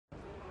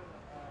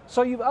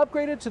So you've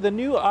upgraded to the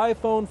new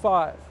iPhone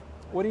 5.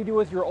 What do you do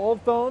with your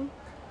old phone?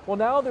 Well,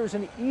 now there's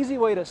an easy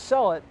way to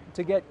sell it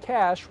to get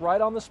cash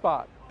right on the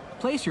spot.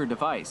 Place your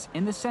device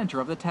in the center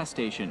of the test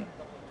station.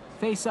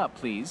 Face up,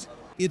 please.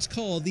 It's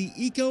called the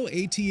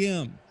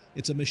ecoATM.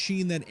 It's a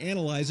machine that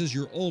analyzes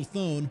your old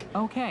phone,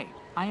 Okay,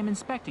 I am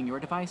inspecting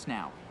your device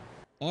now.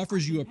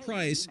 offers you a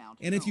price,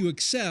 and if you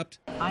accept,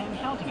 I am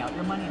counting out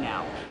your money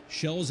now.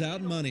 shells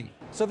out money.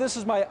 So this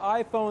is my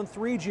iPhone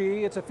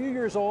 3G. It's a few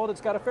years old.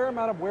 It's got a fair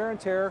amount of wear and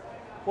tear.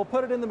 We'll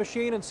put it in the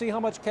machine and see how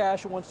much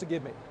cash it wants to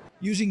give me.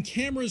 Using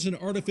cameras and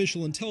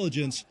artificial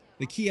intelligence,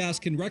 the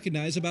kiosk can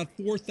recognize about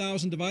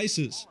 4,000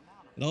 devices.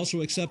 It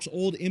also accepts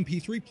old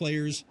MP3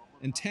 players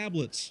and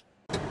tablets.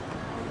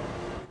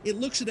 It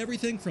looks at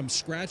everything from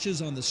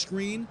scratches on the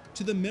screen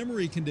to the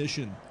memory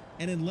condition,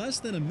 and in less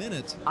than a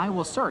minute, I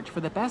will search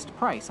for the best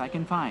price I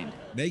can find.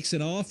 makes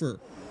an offer.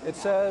 It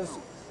says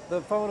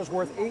the phone is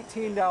worth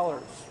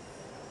 $18.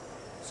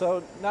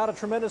 So not a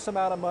tremendous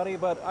amount of money,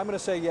 but I'm going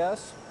to say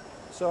yes.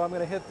 So I'm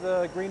going to hit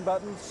the green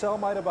button, sell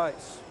my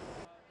device.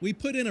 We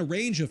put in a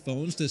range of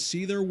phones to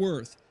see their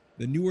worth.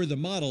 The newer the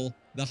model,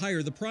 the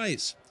higher the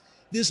price.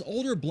 This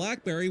older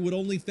BlackBerry would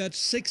only fetch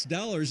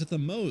 $6 at the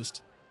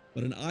most,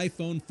 but an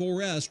iPhone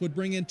 4S would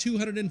bring in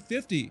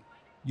 $250.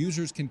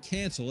 Users can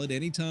cancel at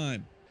any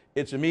time.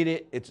 It's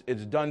immediate, it's a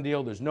done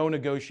deal, there's no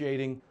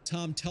negotiating.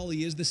 Tom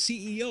Tully is the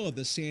CEO of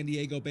the San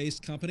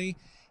Diego-based company.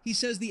 He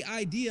says the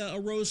idea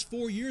arose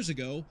 4 years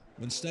ago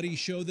when studies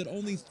showed that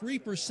only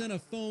 3%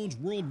 of phones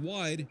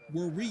worldwide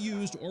were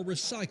reused or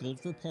recycled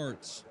for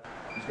parts.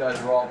 These guys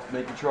are all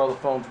making sure all the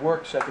phones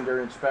work,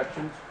 secondary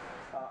inspections.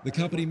 The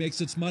company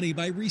makes its money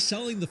by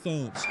reselling the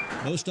phones.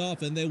 Most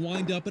often, they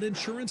wind up at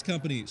insurance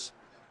companies.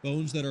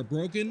 Phones that are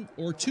broken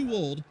or too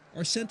old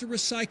are sent to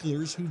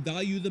recyclers who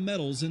value the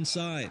metals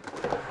inside.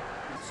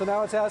 So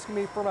now it's asking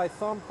me for my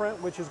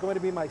thumbprint, which is going to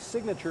be my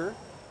signature.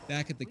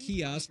 Back at the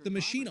kiosk, the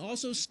machine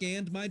also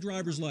scanned my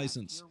driver's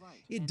license.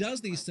 It does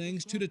these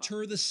things to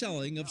deter the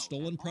selling of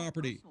stolen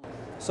property.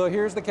 So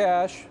here's the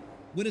cash.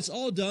 When it's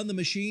all done, the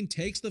machine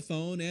takes the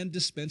phone and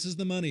dispenses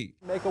the money.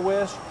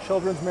 Make-A-Wish,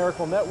 Children's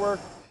Miracle Network.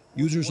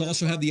 Users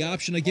also have the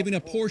option of giving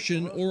a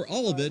portion or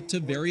all of it to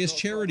various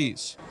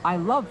charities. I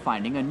love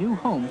finding a new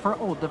home for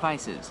old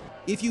devices.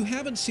 If you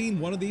haven't seen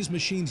one of these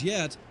machines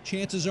yet,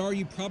 chances are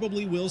you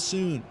probably will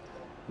soon.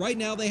 Right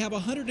now, they have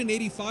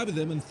 185 of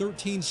them in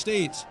 13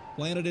 states,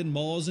 planted in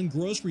malls and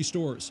grocery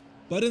stores.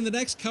 But in the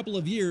next couple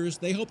of years,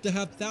 they hope to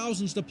have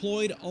thousands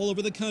deployed all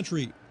over the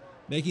country,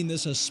 making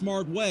this a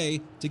smart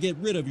way to get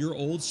rid of your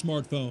old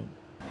smartphone.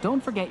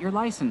 Don't forget your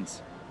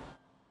license.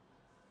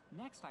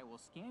 Next, I will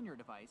scan your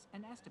device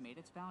and estimate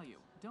its value.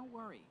 Don't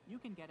worry, you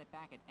can get it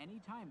back at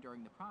any time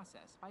during the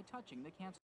process by touching the cancel